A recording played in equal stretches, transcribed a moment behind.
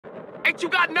Ain't you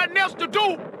got nothing else to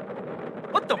do?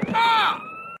 What the fuck?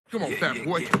 Come on, fat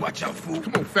boy. Yeah. Watch out, fool.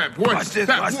 Come on, fat boy. Watch this,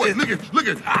 fat watch boy, this. look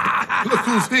at. Look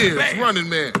who's here. It's Bam. Running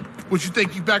Man. What, you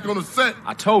think you back on the set?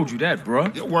 I told you that,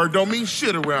 bruh. Your word don't mean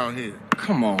shit around here.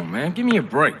 Come on, man. Give me a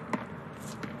break.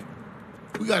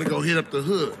 We gotta go hit up the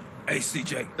hood. Hey,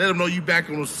 CJ. Let them know you back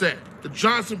on the set. The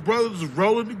Johnson brothers is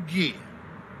rolling again.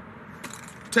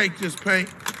 Take this paint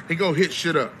and go hit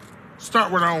shit up.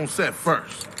 Start with our own set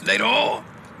first. Later on,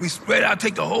 we spread out,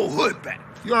 take the whole hood back.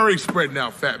 You already spreading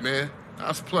out, fat man.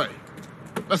 Let's play.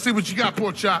 Let's see what you got,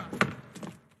 pork chop.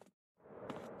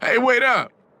 Hey, wait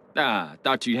up. Ah,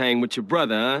 thought you hang with your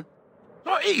brother, huh?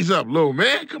 Oh, ease up, little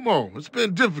man. Come on. It's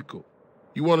been difficult.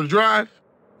 You want to drive?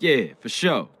 Yeah, for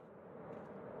sure.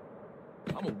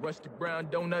 I'm a rusty brown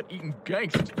donut eating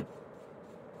gangster.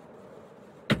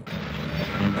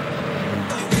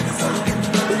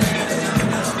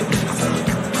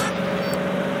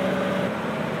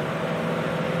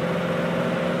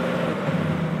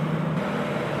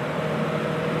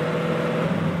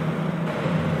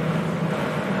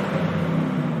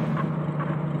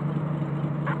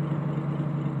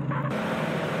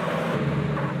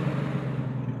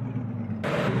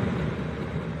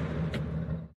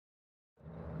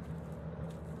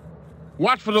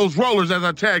 Watch for those rollers as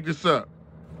I tag this up.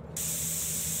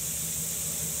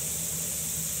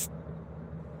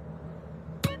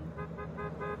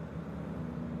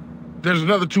 There's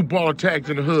another 2 baller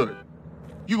tags in the hood.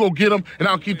 You go get them, and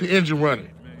I'll keep the engine running.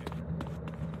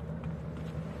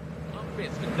 I'm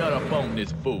fixing to nut up on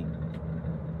this fool.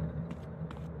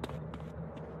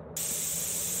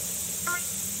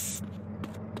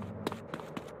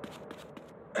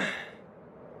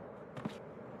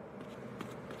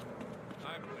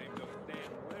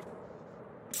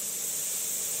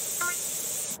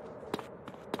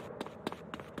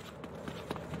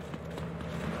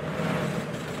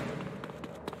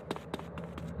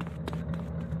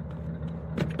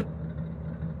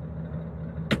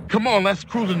 Come on, let's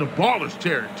cruise into Ballas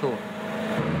territory.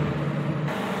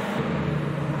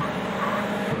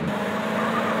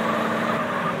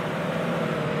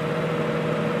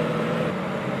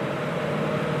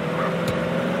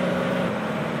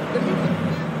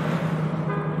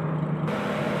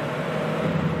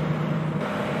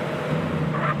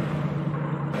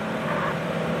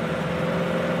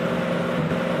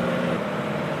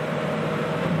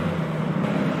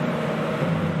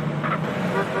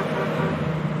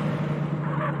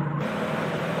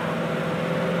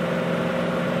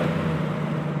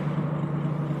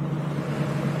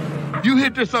 You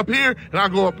hit this up here, and I'll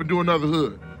go up and do another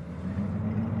hood.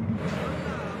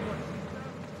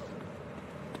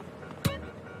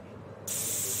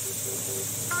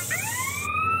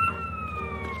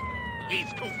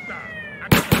 East Coast style.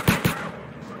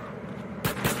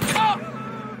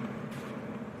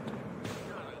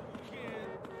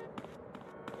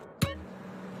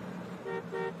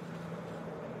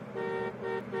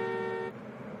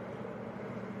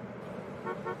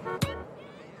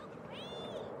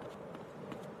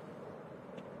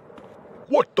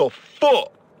 What the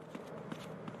fuck?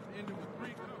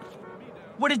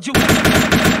 What did you...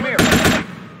 Come here. We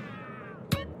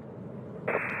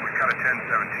got a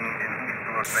 1017 in East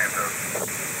Los Santos.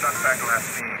 Suspect last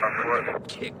seen on foot.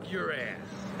 Kick your ass.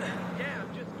 Yeah,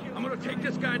 I'm gonna take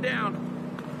this guy down.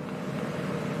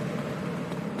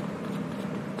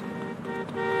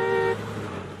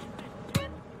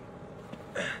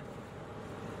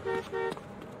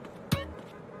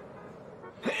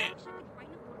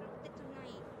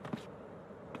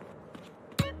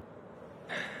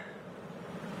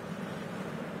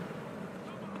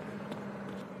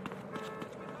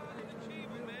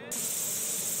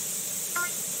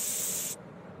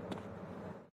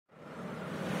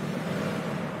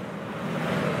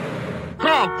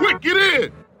 Carl, quick, get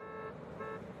in!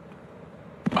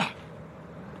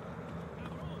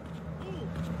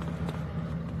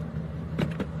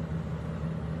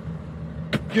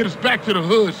 Get us back to the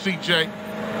hood, CJ.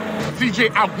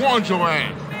 CJ, I warned your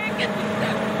ass.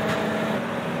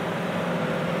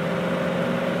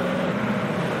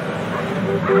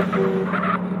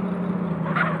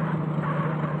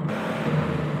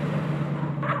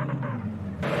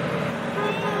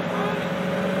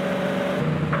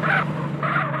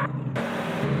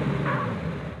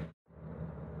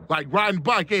 Like riding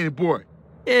bike, ain't it, boy?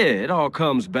 Yeah, it all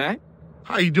comes back.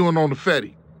 How you doing on the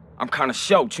Fetty? I'm kind of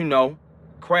short, you know.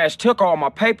 Crash took all my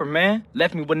paper, man.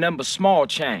 Left me with nothing but small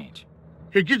change.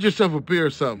 Here, get yourself a beer or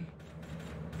something.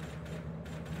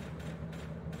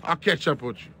 I'll catch up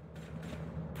with you.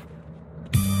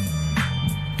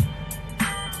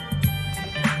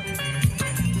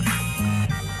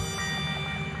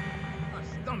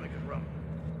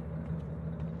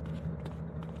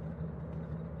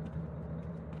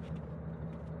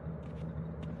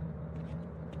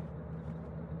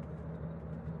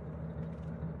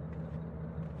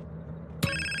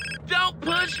 Don't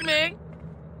push me!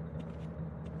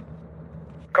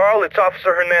 Carl, it's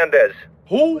Officer Hernandez.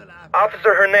 Who?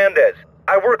 Officer Hernandez.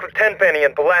 I work with Tenpenny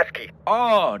and Pulaski.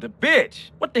 Oh, the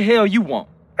bitch. What the hell you want?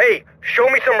 Hey, show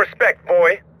me some respect,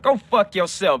 boy. Go fuck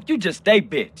yourself. You just a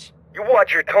bitch. You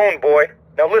watch your tone, boy.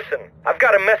 Now listen, I've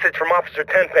got a message from Officer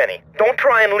Tenpenny. Don't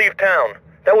try and leave town.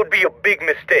 That would be a big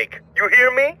mistake. You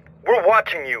hear me? We're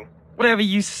watching you. Whatever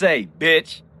you say,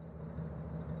 bitch.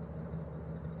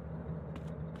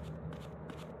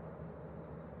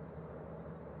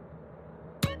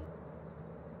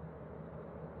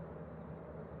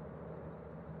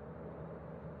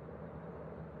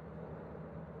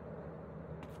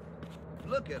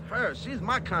 Look at her. She's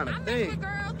my kind of thing.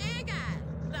 Girls and guys,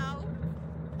 so...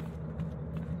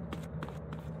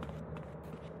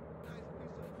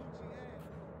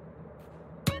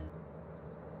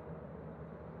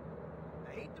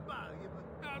 I hate to bother you,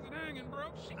 but How's it hanging, bro?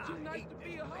 She too nice to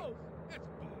be a hoe. That's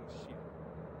bullshit.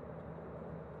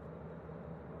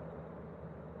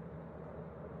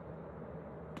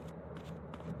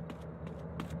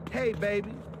 hey,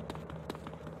 baby.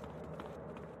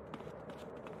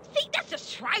 See, that's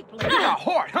a trifling. You got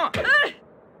heart, huh?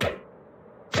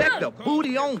 Check the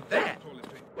booty on that.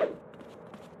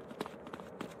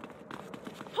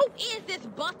 Who is this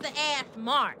buster-ass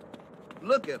Mark?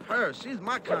 Look at her. She's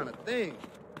my kind of thing.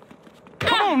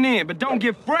 Come on in, but don't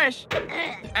get fresh.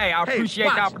 Hey, I appreciate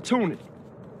watch the it. opportunity.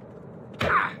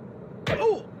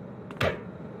 Ooh.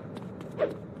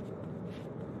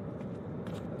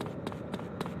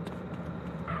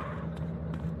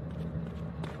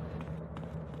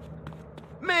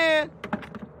 Man.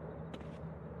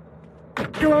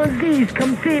 Still on Z's,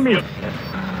 come see me.